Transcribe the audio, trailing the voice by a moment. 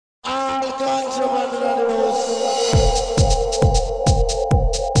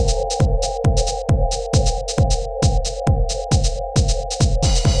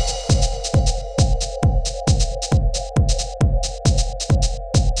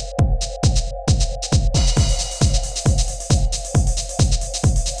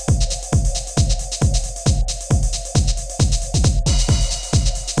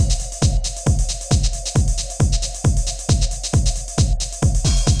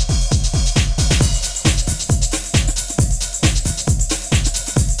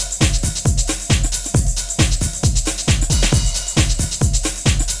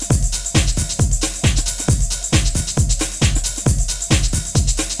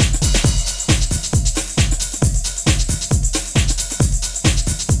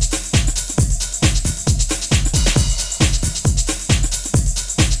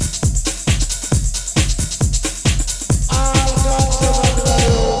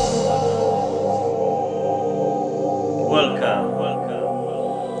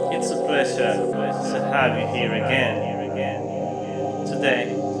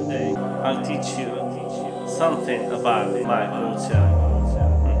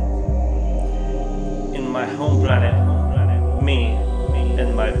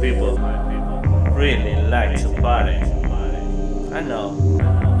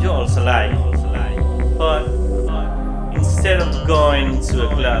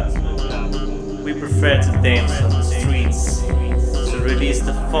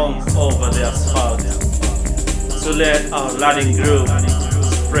Latin groove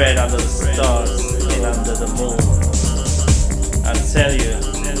spread under the stars and under the moon. I tell you,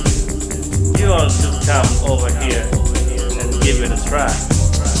 you all should come over here and give it a try.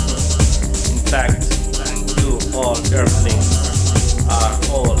 In fact, you all earthlings are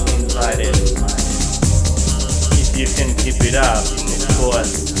all invited. If you can keep it up, of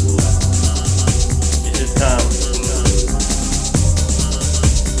course, you should come.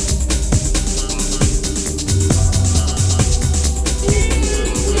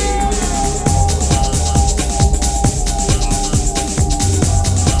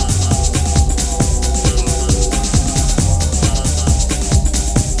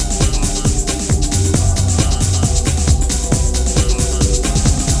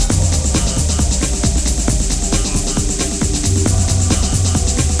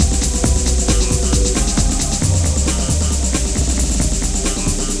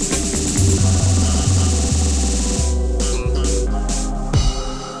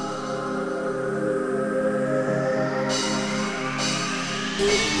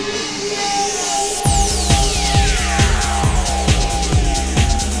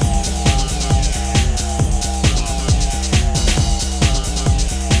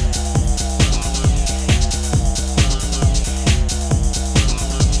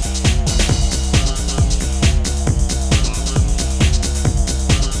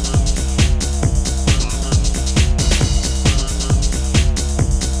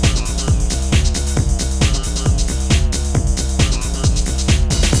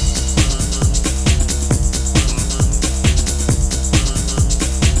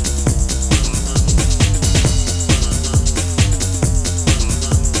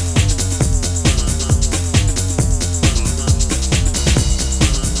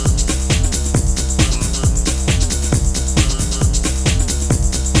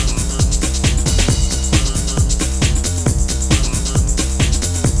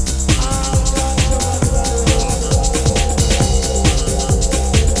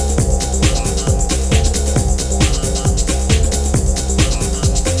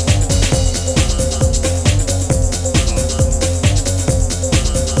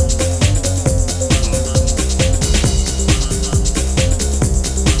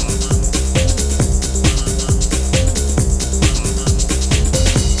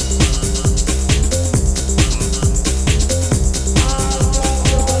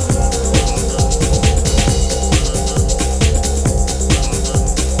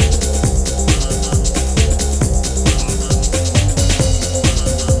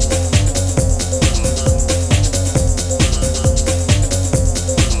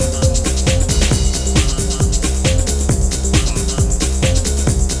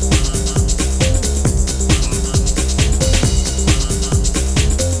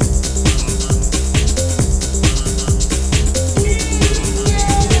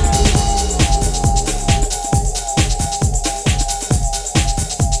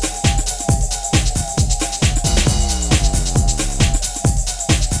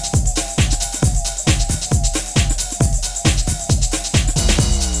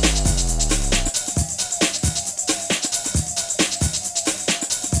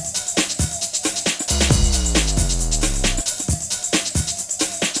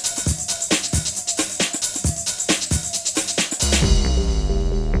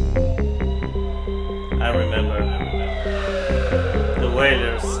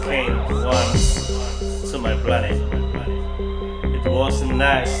 whalers came once to my planet. It was a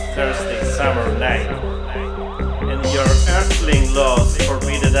nice Thursday summer night, and your earthling laws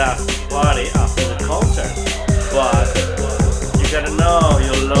forbidden us to party after the concert. But you gotta know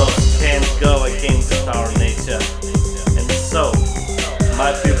your laws can't go against our nature. And so,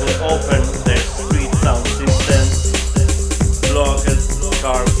 my people opened their street sound systems, blocked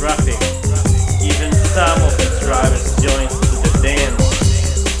car traffic. Even some of the drivers joined to the dance,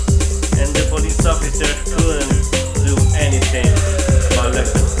 and the police officer couldn't do anything but let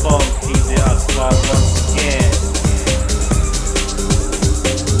the funk hit the asphalt once again.